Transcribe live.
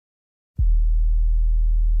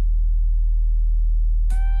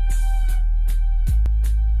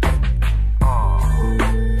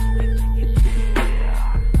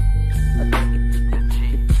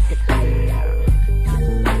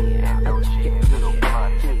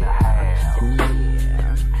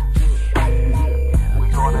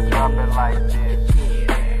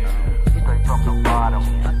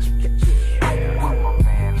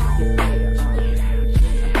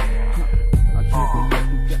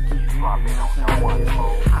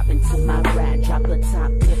Hop into my ride, drop the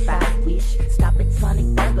top if I wish. Stop at Sonic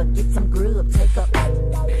Burger, get some grub, take up.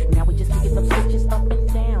 Now we just picking them switches up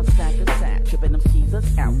and down, side to side, tripping them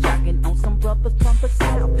skeezers out, jogging on some brothers from the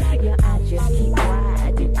south. Yeah, I just keep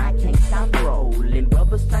riding, I can't stop rolling.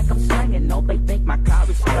 Brothers think I'm slanging, no, they think my car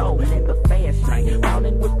is stolen. The fast lane,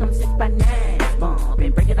 rolling with them 6x9s,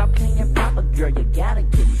 bumping, break it up clean and proper, girl, you gotta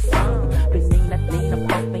give me some. Benina, Nina,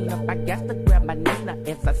 Profane up, I got to grab my Nina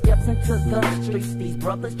as I steps into the streets. These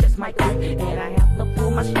brothers just might quit, and I have to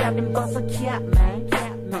pull my strap and bust a cap, man.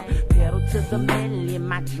 Pedal to the metal in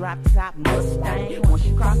my drop top Mustang. Once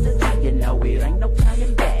you cross the T, you know it ain't no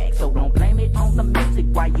turning back. So don't blame it on the music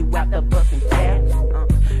while you out there busting cats.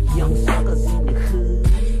 Young suckers in the hood,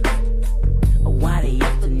 why they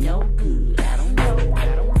up to no good? I don't know.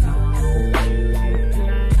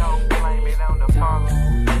 Don't blame it on the funk.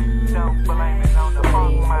 Don't blame it on the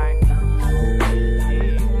funk, man.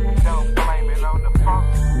 Don't blame it on the funk.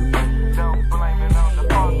 Don't blame it on the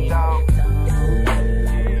funk, dog.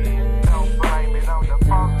 Don't blame it on the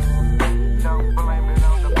funk. Don't blame it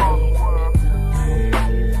on the funk world.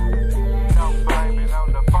 Don't blame it on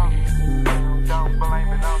the funk. Don't blame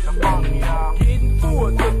it on the funk, y'all. Getting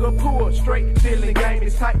full, took a pull, straight dealing game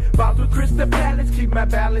is tight. Ball through Crystal Palace, keep my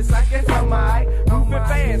balance, I guess I'm alright. Moving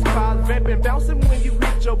fast, cars vamping, bouncing when you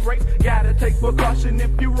hit your brakes. Gotta take precaution if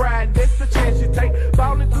you ride, that's the chance you take.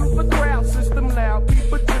 Falling through the crowd, system loud,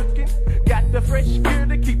 people juking. Got the fresh gear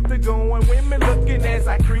to keep the going, women looking as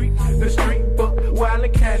I creep the street, but while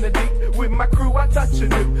it kinda deep. With my crew, I touch a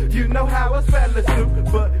new, you know how us fellas do.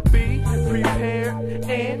 But be prepared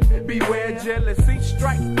and beware jealousy.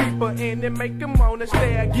 Strike people in and make them wanna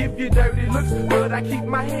stare. Give you dirty looks, but I keep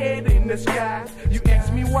my head in the sky. You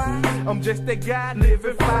ask me why? I'm just that guy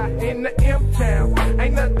living fly in the M-town.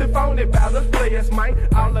 Ain't nothing phony about us players, man.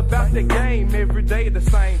 All about the game, every day the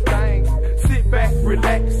same thing. Sit back,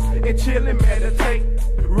 relax, and chill and meditate.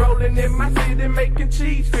 Rolling in my city, making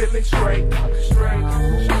cheese, feeling straight.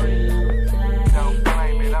 Don't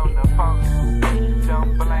blame it on the funk.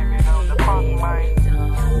 Don't blame it on the funk, man.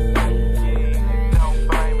 Don't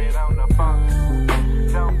blame it on the funk.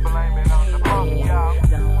 Don't blame it on the funk, y'all.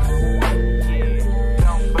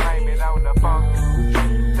 Don't blame it on the funk.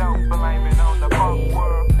 Don't blame it on the funk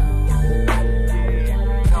world.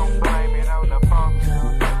 Don't blame it on the funk.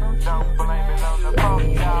 Don't blame it on the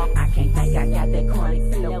funk, y'all. I can't think I got that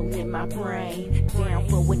chronic flow in my brain. Down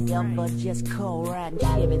for whatever, just cold riding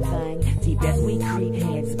everything. Deep as we creep,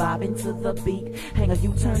 hands bobbing to the beat. Hang a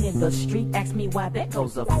U-turn in the street, ask me why that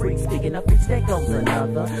goes a freak. Speaking of freaks, there goes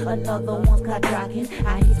another one's caught rocking.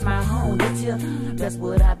 I hit my home, that's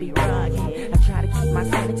what I be rocking. I try to keep my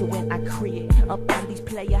sanity when I create up on these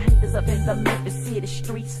player haters up in the Memphis City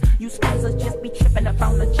streets. You squeezers just be tripping up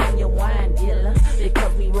on the genuine dealer.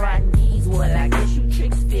 Because we riding these, well, I guess you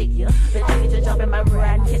tricks figure. Better get your jump in my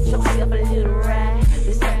ride and get yourself a little ride.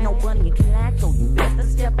 This ain't no Bunny and Clyde, so you better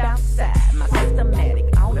step outside. My systematic,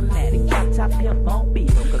 automatic, drop top pimp mobile.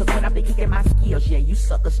 Cause when I be kicking my skills, yeah, you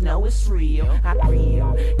suckers know it's real. I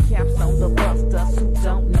real caps on the busters who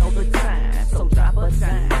don't know the time. So drop a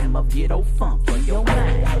dime of ghetto funk in your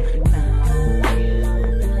mind.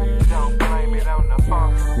 Don't blame it on the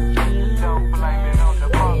funk. Don't blame it on the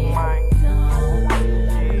funk, man.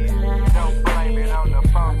 Don't blame it on the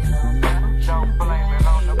funk. Don't blame it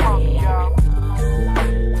on the funk, y'all.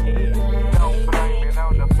 Don't blame it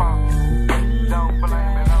on the funk. Don't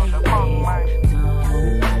blame it on the funk, man.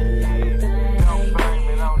 Don't blame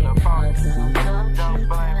it on the funk. Don't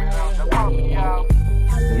blame it on the funk, y'all.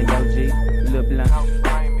 G, Lil Blunt. Don't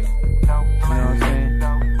blame it. Don't blame it. You know what I'm saying?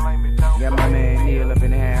 Don't blame it. Don't Got my man Neil up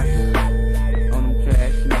in the house. On them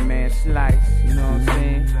tracks, my man Slice. You know what I'm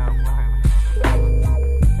saying?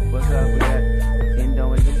 What's up with that?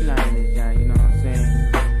 Indo and the blindness, John. You know what I'm saying?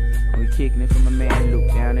 We kicking it from a